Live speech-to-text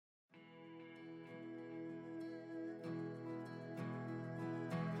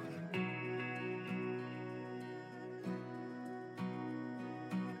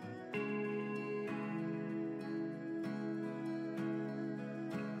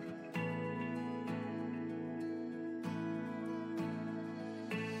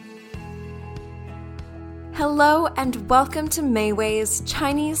Hello and welcome to Mayway's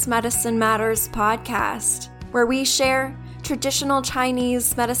Chinese Medicine Matters podcast, where we share traditional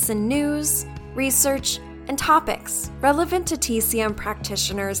Chinese medicine news, research, and topics relevant to TCM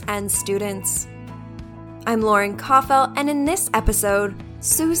practitioners and students. I'm Lauren Kaufel, and in this episode,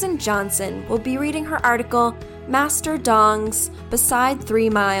 Susan Johnson will be reading her article, Master Dong's Beside 3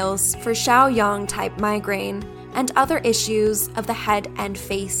 Miles for Shao type migraine and other issues of the head and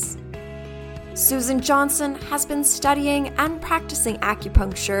face. Susan Johnson has been studying and practicing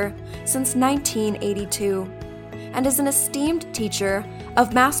acupuncture since 1982 and is an esteemed teacher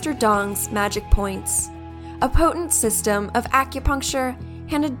of Master Dong's Magic Points, a potent system of acupuncture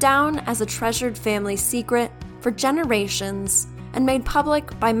handed down as a treasured family secret for generations and made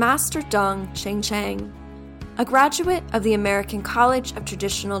public by Master Dong Cheng. A graduate of the American College of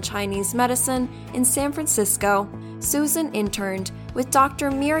Traditional Chinese Medicine in San Francisco, Susan interned with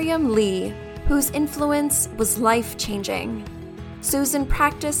Dr. Miriam Lee, whose influence was life-changing. Susan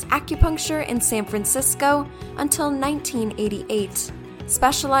practiced acupuncture in San Francisco until 1988,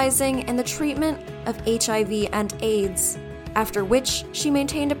 specializing in the treatment of HIV and AIDS, after which she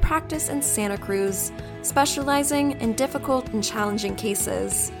maintained a practice in Santa Cruz, specializing in difficult and challenging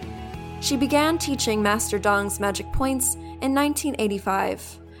cases. She began teaching Master Dong's Magic Points in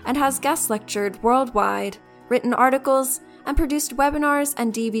 1985 and has guest lectured worldwide, written articles, and produced webinars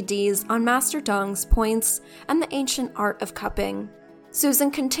and DVDs on Master Dong's points and the ancient art of cupping.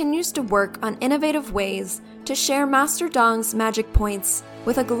 Susan continues to work on innovative ways to share Master Dong's Magic Points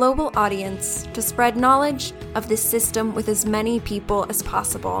with a global audience to spread knowledge of this system with as many people as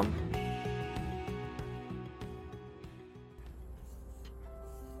possible.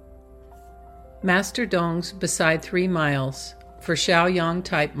 Master Dong's Beside 3 Miles for Shao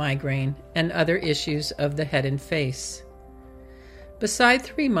type migraine and other issues of the head and face. Beside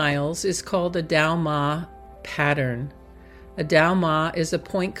 3 miles is called a Dao Ma pattern. A Dao Ma is a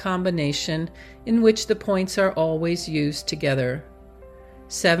point combination in which the points are always used together.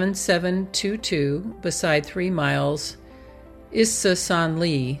 7722 beside 3 miles is Se San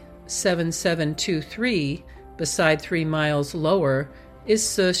Li. 7723 beside 3 miles lower is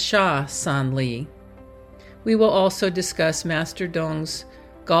Se Sha San Li. We will also discuss Master Dong's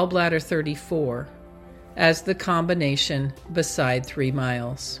Gallbladder 34 as the combination beside 3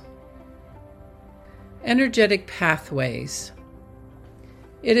 miles. Energetic pathways.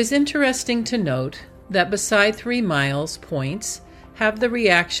 It is interesting to note that beside 3 miles points have the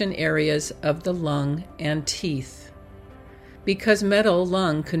reaction areas of the lung and teeth. Because metal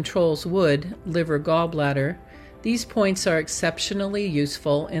lung controls wood, liver, gallbladder, these points are exceptionally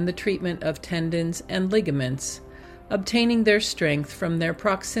useful in the treatment of tendons and ligaments, obtaining their strength from their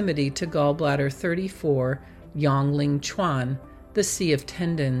proximity to Gallbladder 34, Yangling Chuan, the Sea of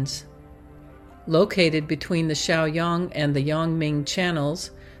Tendons. Located between the Shaoyang and the Yangming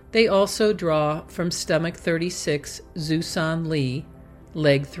channels, they also draw from Stomach 36, Zusan Li,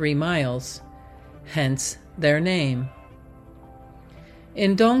 Leg 3 miles, hence their name.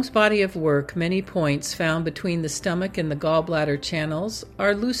 In Dong's body of work, many points found between the stomach and the gallbladder channels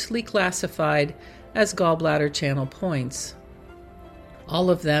are loosely classified as gallbladder channel points. All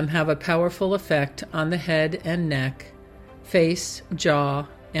of them have a powerful effect on the head and neck, face, jaw,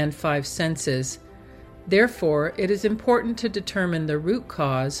 and 5 senses. Therefore, it is important to determine the root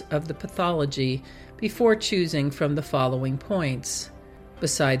cause of the pathology before choosing from the following points.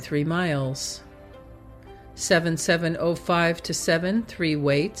 Beside 3 miles. 7705 to 7, 3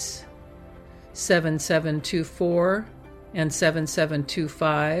 weights. 7724 and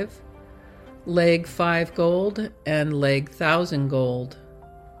 7725. Leg 5 gold and leg 1000 gold.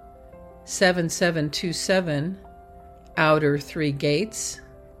 7727, outer 3 gates.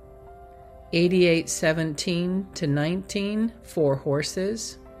 8817 to 19, 4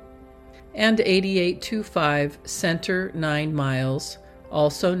 horses. And 8825, center 9 miles,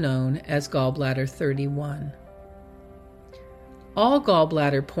 also known as Gallbladder 31. All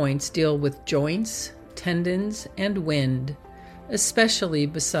gallbladder points deal with joints, tendons, and wind, especially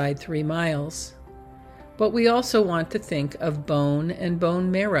beside 3 miles. But we also want to think of bone and bone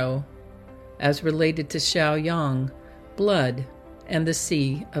marrow, as related to Shaoyang, blood, and the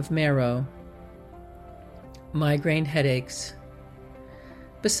sea of marrow. Migraine headaches.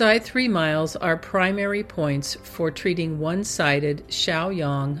 Beside 3 miles are primary points for treating one-sided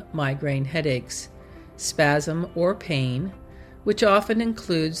Shaoyang migraine headaches, spasm or pain, which often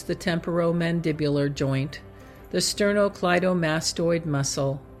includes the temporomandibular joint, the sternocleidomastoid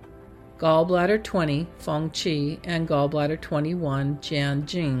muscle, gallbladder 20, Feng Qi, and gallbladder 21, Jian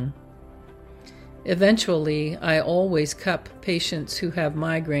Jing. Eventually, I always cup patients who have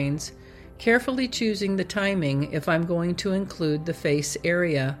migraines carefully choosing the timing if I'm going to include the face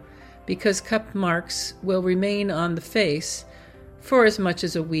area, because cup marks will remain on the face for as much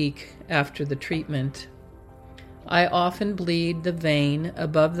as a week after the treatment. I often bleed the vein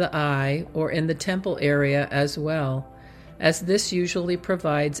above the eye or in the temple area as well, as this usually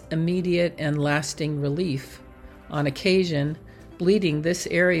provides immediate and lasting relief. On occasion, bleeding this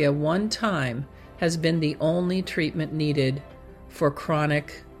area one time has been the only treatment needed for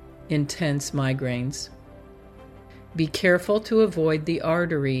chronic, intense migraines. Be careful to avoid the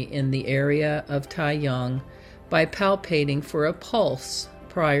artery in the area of Taiyang by palpating for a pulse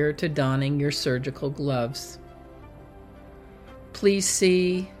prior to donning your surgical gloves. Please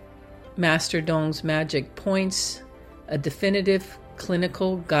see Master Dong's Magic Points, a definitive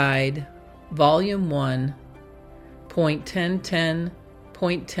clinical guide, Volume 1, Point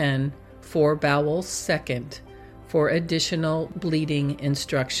 1010.10 for bowels second, for additional bleeding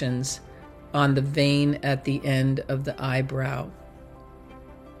instructions on the vein at the end of the eyebrow.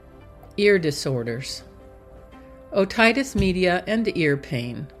 Ear disorders. Otitis media and ear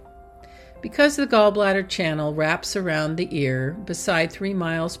pain. Because the gallbladder channel wraps around the ear, beside 3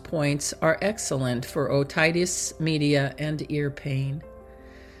 miles points are excellent for otitis media and ear pain.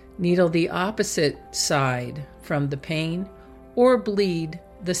 Needle the opposite side from the pain or bleed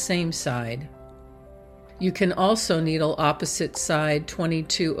the same side. You can also needle opposite side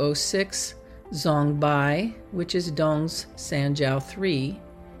 2206 Zongbai, which is Dong's Sanjiao 3,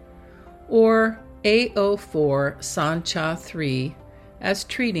 or A04 Sancha 3 as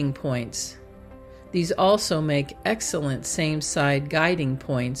treating points. These also make excellent same-side guiding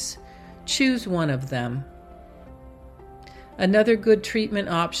points. Choose one of them. Another good treatment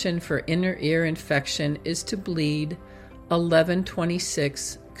option for inner ear infection is to bleed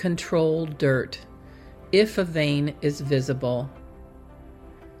 1126 controlled dirt if a vein is visible.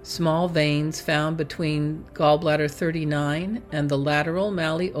 Small veins found between gallbladder 39 and the lateral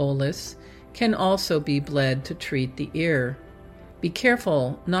malleolus can also be bled to treat the ear. Be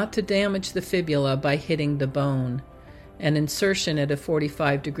careful not to damage the fibula by hitting the bone. An insertion at a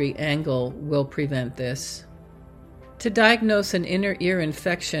 45-degree angle will prevent this. To diagnose an inner ear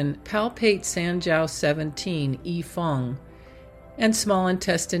infection, palpate Sanjiao 17 Yifeng and small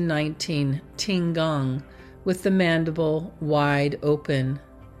intestine 19 Tinggang with the mandible wide open.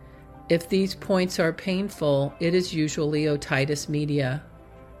 If these points are painful, it is usually otitis media.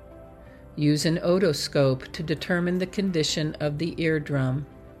 Use an otoscope to determine the condition of the eardrum.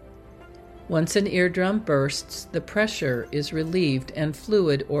 Once an eardrum bursts, the pressure is relieved and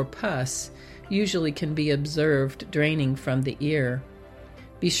fluid or pus usually can be observed draining from the ear.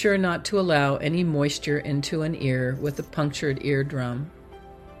 Be sure not to allow any moisture into an ear with a punctured eardrum.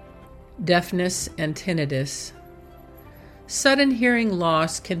 Deafness and tinnitus. Sudden hearing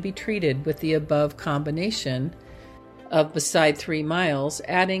loss can be treated with the above combination of beside 3 miles,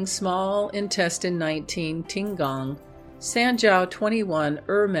 adding small intestine 19 Tinggang, Sanjiao 21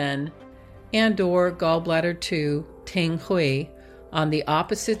 Ermen, and or gallbladder 2 Tinghui on the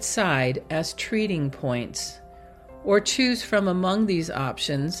opposite side as treating points, or choose from among these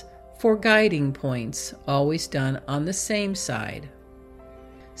options for guiding points, always done on the same side.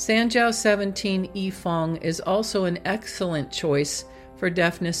 Sanjiao 17 Yifeng is also an excellent choice for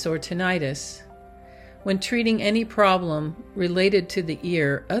deafness or tinnitus. When treating any problem related to the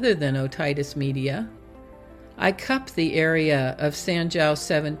ear other than otitis media, I cup the area of Sanjiao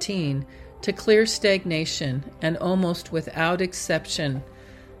 17 to clear stagnation, and almost without exception,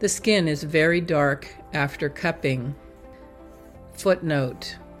 the skin is very dark after cupping.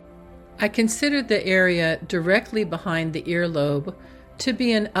 Footnote: I consider the area directly behind the earlobe to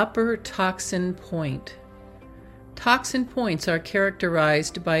be an upper toxin point. Toxin points are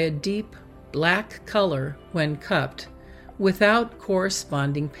characterized by a deep black color when cupped, without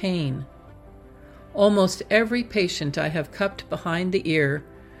corresponding pain. Almost every patient I have cupped behind the ear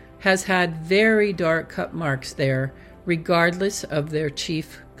has had very dark cup marks there, regardless of their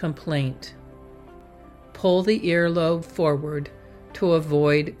chief complaint. Pull the earlobe forward to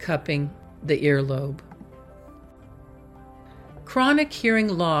avoid cupping the earlobe. Chronic hearing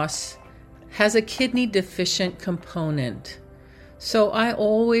loss has a kidney deficient component, so I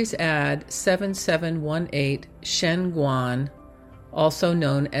always add 7718 Shenguan, also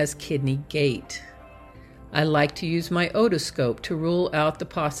known as kidney gate. I like to use my otoscope to rule out the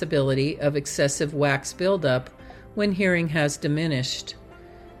possibility of excessive wax buildup when hearing has diminished.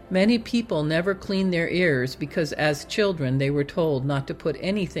 Many people never clean their ears because as children they were told not to put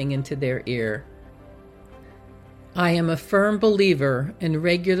anything into their ear. I am a firm believer in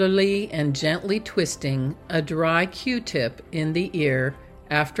regularly and gently twisting a dry Q-tip in the ear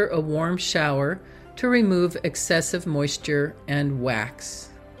after a warm shower to remove excessive moisture and wax.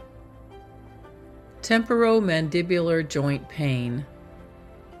 Temporomandibular joint pain.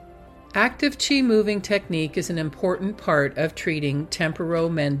 Active qi moving technique is an important part of treating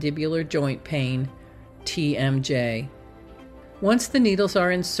temporomandibular joint pain, TMJ. Once the needles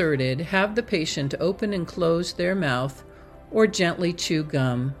are inserted, have the patient open and close their mouth or gently chew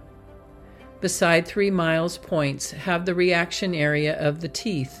gum. Beside 3 miles points have the reaction area of the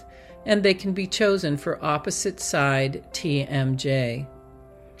teeth, and they can be chosen for opposite side TMJ.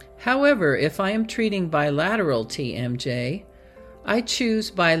 However, if I am treating bilateral TMJ, I choose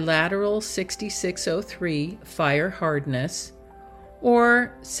bilateral 6603 fire hardness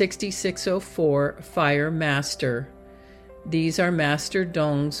or 6604 fire master. These are Master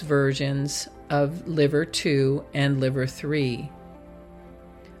Dong's versions of liver 2 and liver 3.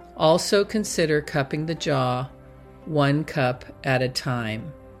 Also consider cupping the jaw, 1 cup at a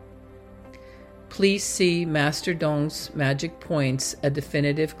time. Please see Master Dong's Magic Points, a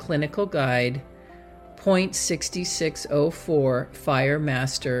definitive clinical guide, Point 6604 Fire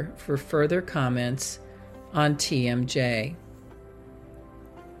Master, for further comments on TMJ.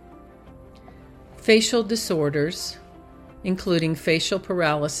 Facial disorders, including facial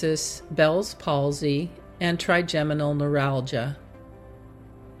paralysis, Bell's palsy, and trigeminal neuralgia.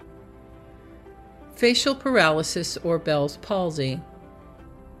 Facial paralysis or Bell's palsy.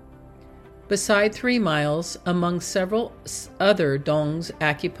 Beside 3 miles, among several other Dong's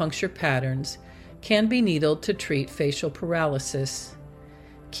acupuncture patterns, can be needled to treat facial paralysis.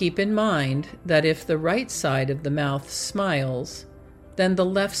 Keep in mind that if the right side of the mouth smiles, then the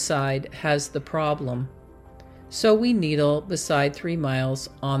left side has the problem. So we needle beside 3 miles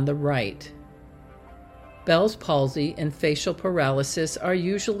on the right. Bell's palsy and facial paralysis are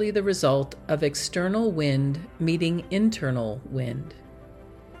usually the result of external wind meeting internal wind.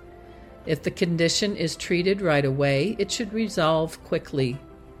 If the condition is treated right away, it should resolve quickly.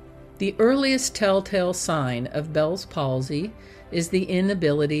 The earliest telltale sign of Bell's palsy is the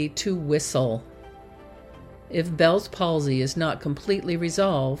inability to whistle. If Bell's palsy is not completely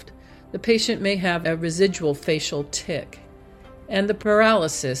resolved, the patient may have a residual facial tic, and the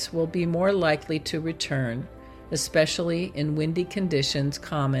paralysis will be more likely to return, especially in windy conditions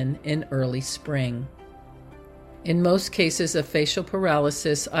common in early spring. In most cases of facial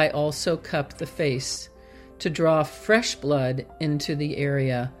paralysis, I also cup the face to draw fresh blood into the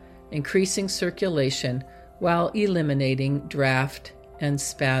area, increasing circulation while eliminating draft and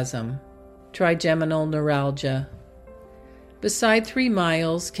spasm. Trigeminal neuralgia. Beside 3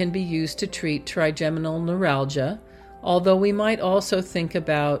 miles can be used to treat trigeminal neuralgia, although we might also think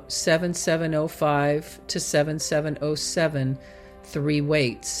about 7705 to 7707 3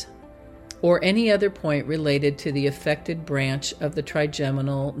 weights, or any other point related to the affected branch of the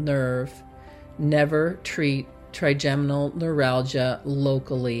trigeminal nerve. Never treat trigeminal neuralgia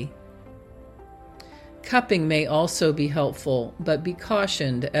locally. Cupping may also be helpful, but be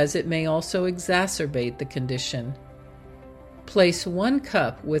cautioned as it may also exacerbate the condition. Place 1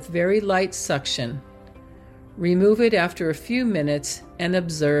 cup with very light suction. Remove it after a few minutes and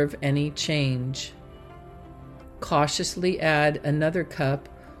observe any change. Cautiously add another cup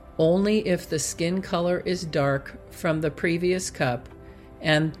only if the skin color is dark from the previous cup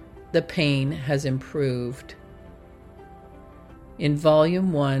and the pain has improved. In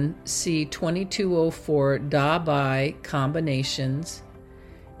Volume 1, see 2204 Da Bai combinations,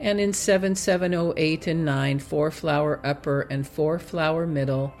 and in 7708 and 9 4-flower upper and 4-flower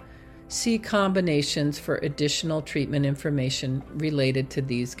middle, see combinations for additional treatment information related to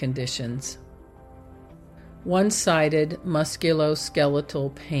these conditions. One-sided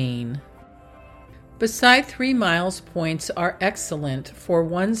musculoskeletal pain. Beside 3 miles points are excellent for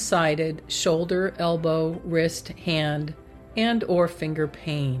one-sided shoulder, elbow, wrist, hand, and or finger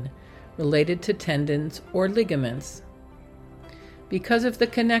pain related to tendons or ligaments. Because of the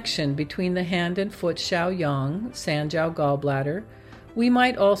connection between the hand and foot Shaoyang, Sanjiao gallbladder, we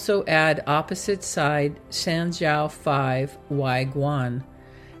might also add opposite side Sanjiao 5 Y Guan,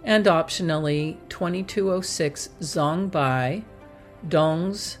 and optionally 2206 Zongbai,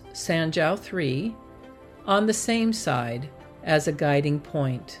 Dong's Sanjiao 3, on the same side as a guiding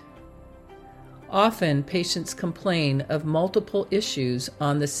point. Often patients complain of multiple issues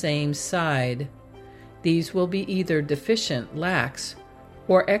on the same side. These will be either deficient, lax,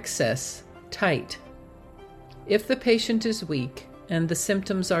 or excess, tight. If the patient is weak and the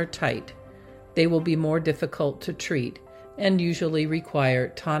symptoms are tight, they will be more difficult to treat and usually require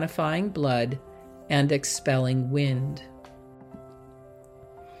tonifying blood and expelling wind.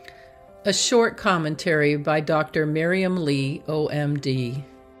 A short commentary by Dr. Miriam Lee, OMD.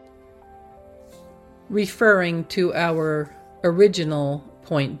 Referring to our original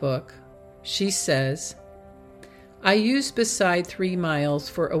point book, she says, I use beside 3 miles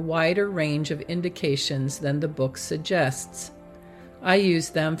for a wider range of indications than the book suggests. I use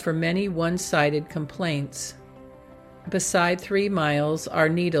them for many one-sided complaints. Beside 3 miles are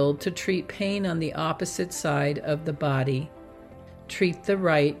needled to treat pain on the opposite side of the body. Treat the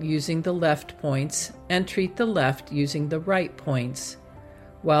right using the left points and treat the left using the right points.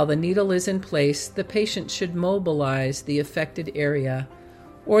 While the needle is in place, the patient should mobilize the affected area,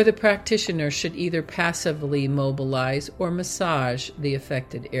 or the practitioner should either passively mobilize or massage the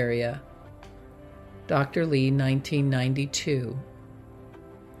affected area. Dr. Lee, 1992.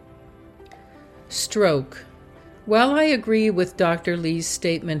 Stroke. While I agree with Dr. Lee's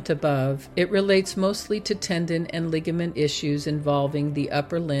statement above, it relates mostly to tendon and ligament issues involving the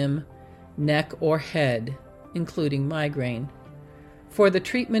upper limb, neck, or head, including migraine. For the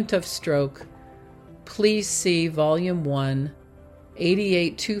treatment of stroke, please see Volume 1,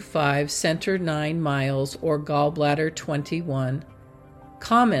 8825, Center 9 miles, or Gallbladder 21,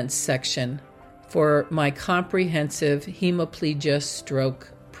 Comments section for my comprehensive hemiplegia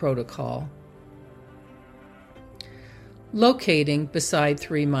stroke protocol. Locating beside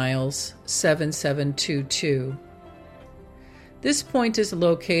 3 miles, 7722. This point is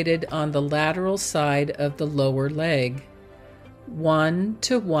located on the lateral side of the lower leg, 1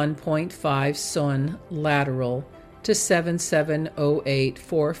 to 1.5 sun lateral to 7708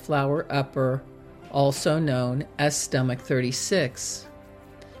 4-flower upper, also known as stomach 36.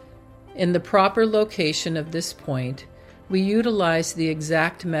 In the proper location of this point, we utilize the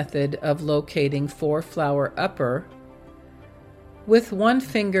exact method of locating 4-flower upper with one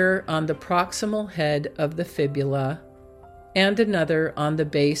finger on the proximal head of the fibula and another on the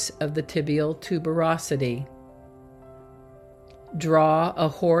base of the tibial tuberosity. Draw a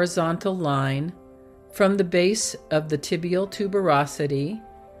horizontal line from the base of the tibial tuberosity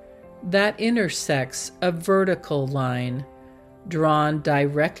that intersects a vertical line drawn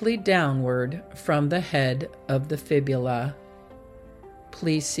directly downward from the head of the fibula.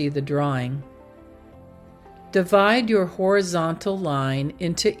 Please see the drawing. Divide your horizontal line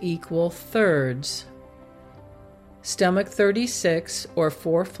into equal thirds. Stomach 36, or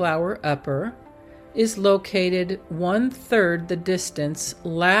 4-flower upper, is located 1/3 the distance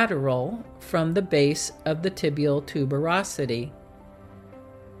lateral from the base of the tibial tuberosity.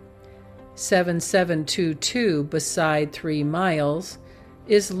 7722, beside 3 miles,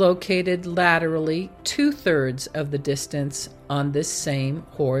 is located laterally 2/3 of the distance on this same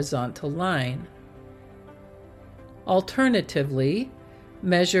horizontal line. Alternatively,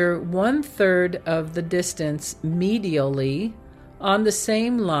 measure 1/3 of the distance medially on the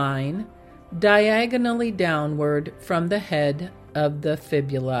same line, diagonally downward from the head of the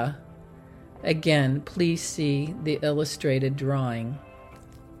fibula. Again, please see the illustrated drawing.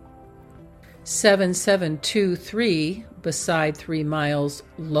 7723, beside 3 miles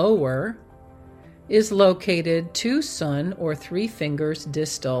lower, is located 2 sun or 3 fingers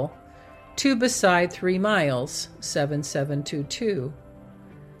distal to beside 3 miles, 7722.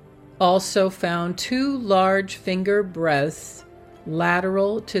 Also found 2 large finger breadths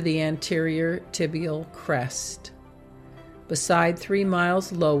lateral to the anterior tibial crest. Beside 3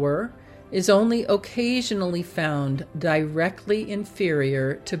 miles lower is only occasionally found directly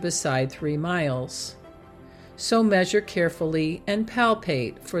inferior to beside 3 miles. So measure carefully and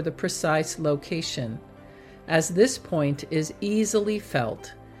palpate for the precise location, as this point is easily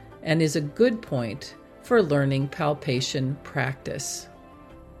felt and is a good point for learning palpation practice.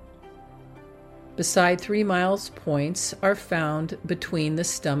 Beside 3 miles points are found between the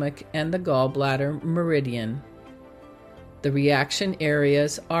stomach and the gallbladder meridian. The reaction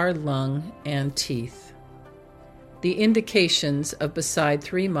areas are lung and teeth. The indications of beside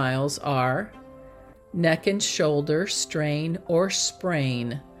 3 miles are neck and shoulder strain or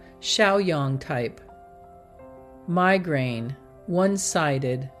sprain, Shao type; migraine,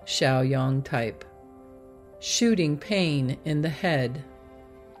 one-sided, Shao type; shooting pain in the head,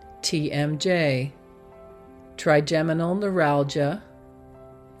 TMJ; trigeminal neuralgia,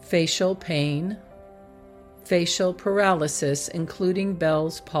 facial pain, facial paralysis including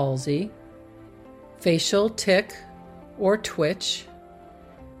Bell's palsy, facial tic or twitch,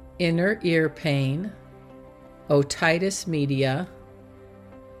 inner ear pain, otitis media,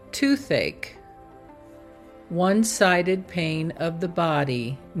 toothache, one-sided pain of the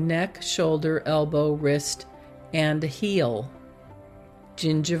body, neck, shoulder, elbow, wrist, and heel,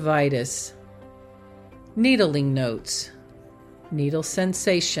 gingivitis. Needling notes: needle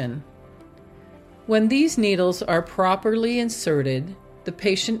sensation, When these needles are properly inserted, the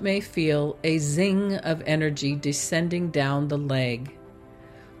patient may feel a zing of energy descending down the leg.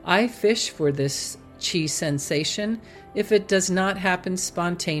 I fish for this chi sensation if it does not happen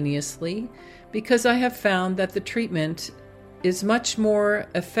spontaneously, because I have found that the treatment is much more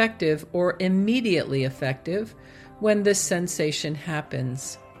effective or immediately effective when this sensation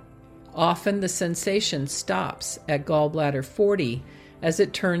happens. Often the sensation stops at gallbladder 40 as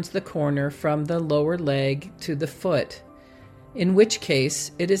it turns the corner from the lower leg to the foot, in which case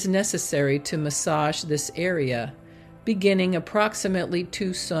it is necessary to massage this area, beginning approximately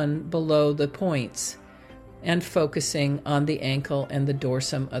 2 sun below the points and focusing on the ankle and the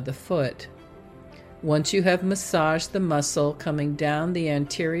dorsum of the foot. Once you have massaged the muscle coming down the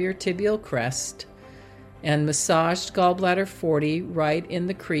anterior tibial crest and massaged gallbladder 40 right in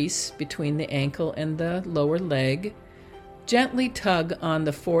the crease between the ankle and the lower leg, gently tug on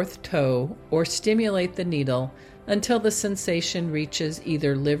the 4th toe or stimulate the needle until the sensation reaches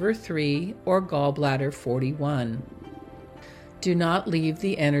either liver 3 or gallbladder 41. Do not leave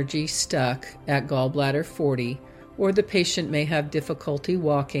the energy stuck at gallbladder 40, or the patient may have difficulty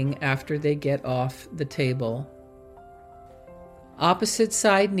walking after they get off the table. Opposite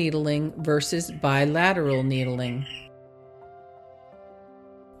side needling versus bilateral needling.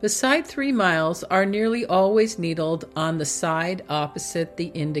 Beside 3 miles are nearly always needled on the side opposite the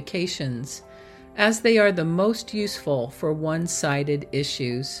indications, as they are the most useful for one-sided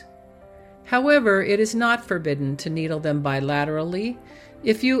issues. However, it is not forbidden to needle them bilaterally.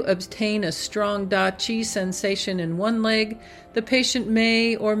 If you obtain a strong Da Qi sensation in one leg, the patient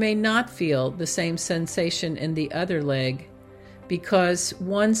may or may not feel the same sensation in the other leg, because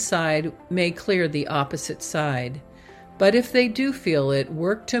one side may clear the opposite side. But if they do feel it,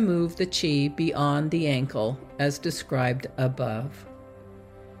 work to move the Qi beyond the ankle, as described above.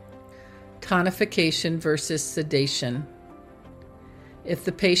 Tonification versus sedation. If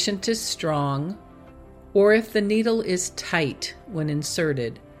the patient is strong, or if the needle is tight when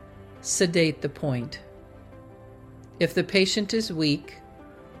inserted, sedate the point. If the patient is weak,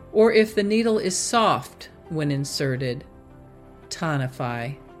 or if the needle is soft when inserted,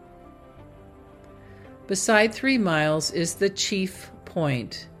 tonify. Beside 3 miles is the chief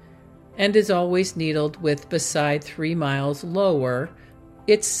point, and is always needled with beside 3 miles lower,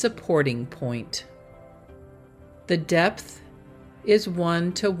 its supporting point. The depth is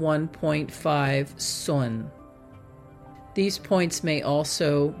 1 to 1.5 sun. These points may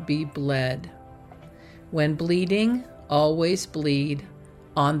also be bled. When bleeding, always bleed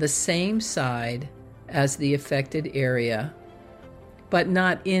on the same side as the affected area, but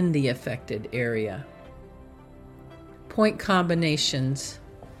not in the affected area. Point combinations.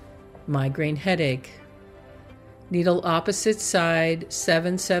 Migraine headache. Needle opposite side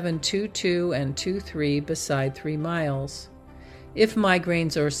 7722 and 23 beside 3 miles. If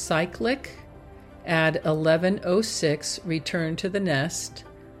migraines are cyclic, add 1106, return to the nest,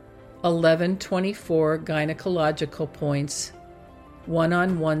 1124 gynecological points, 1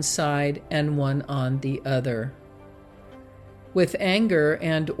 on one side and 1 on the other. With anger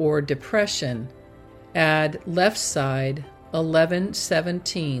and or depression, add left side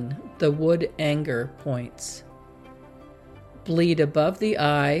 1117, the wood anger points. Bleed above the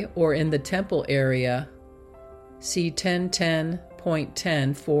eye or in the temple area, see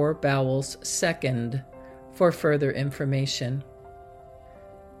 1010.10 for bowels second for further information.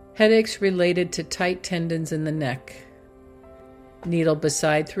 Headaches related to tight tendons in the neck. Needle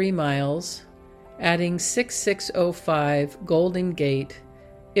beside 3 miles, adding 6605 Golden Gate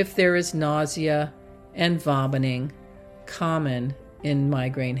if there is nausea and vomiting, common in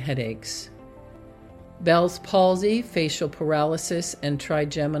migraine headaches. Bell's palsy, facial paralysis, and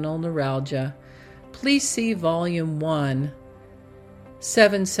trigeminal neuralgia. Please see Volume 1,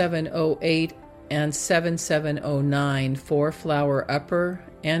 7708 and 7709 for flower upper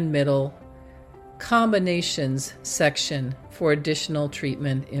and middle combinations section for additional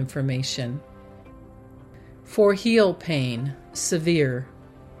treatment information. For heel pain, severe.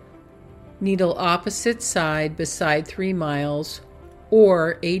 Needle opposite side beside 3 miles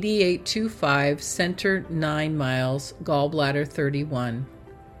or 8825 center 9 miles, gallbladder 31.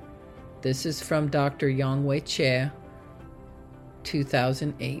 This is from Dr. Yongwei Che,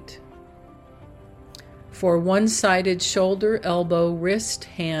 2008. For one-sided shoulder, elbow, wrist,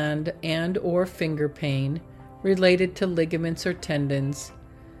 hand, and or finger pain related to ligaments or tendons,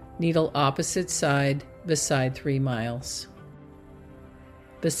 needle opposite side beside 3 miles.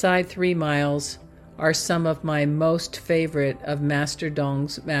 Beside 3 miles are some of my most favorite of Master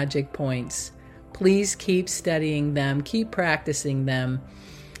Dong's magic points. Please keep studying them, keep practicing them.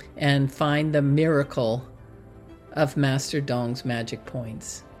 and find the miracle of Master Dong's magic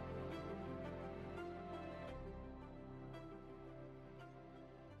points.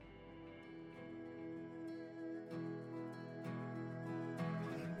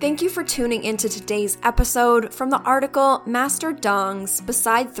 Thank you for tuning into today's episode from the article Master Dong's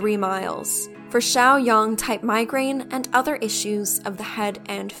Beside 3 Miles for Shao type migraine and other issues of the head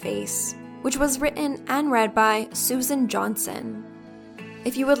and face, which was written and read by Susan Johnson.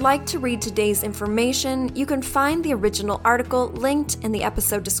 If you would like to read today's information, you can find the original article linked in the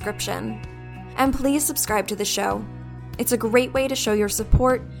episode description. And please subscribe to the show. It's a great way to show your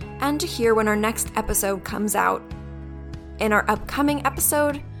support and to hear when our next episode comes out. In our upcoming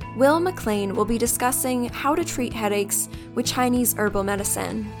episode, Will McLean will be discussing how to treat headaches with Chinese herbal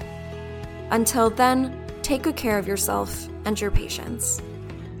medicine. Until then, take good care of yourself and your patients.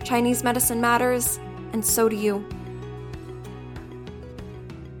 Chinese medicine matters, and so do you.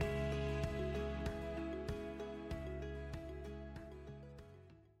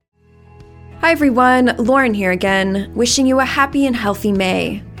 Hi everyone, Lauren here again, wishing you a happy and healthy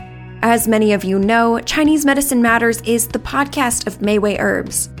May. As many of you know, Chinese Medicine Matters is the podcast of Mayway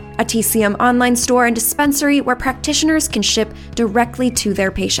Herbs, a TCM online store and dispensary where practitioners can ship directly to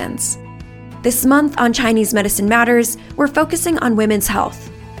their patients. This month on Chinese Medicine Matters, we're focusing on women's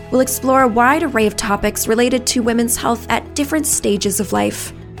health. We'll explore a wide array of topics related to women's health at different stages of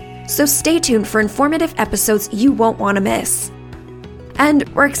life. So stay tuned for informative episodes you won't want to miss. And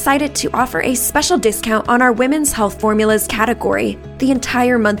we're excited to offer a special discount on our women's health formulas category the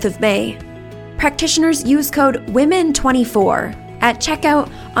entire month of May. Practitioners use code WOMEN24 at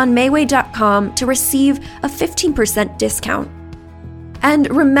checkout on Mayway.com to receive a 15% discount.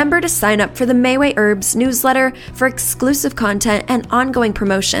 And remember to sign up for the Mayway Herbs newsletter for exclusive content and ongoing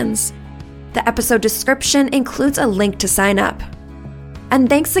promotions. The episode description includes a link to sign up. And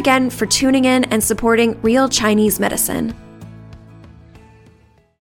thanks again for tuning in and supporting Real Chinese Medicine.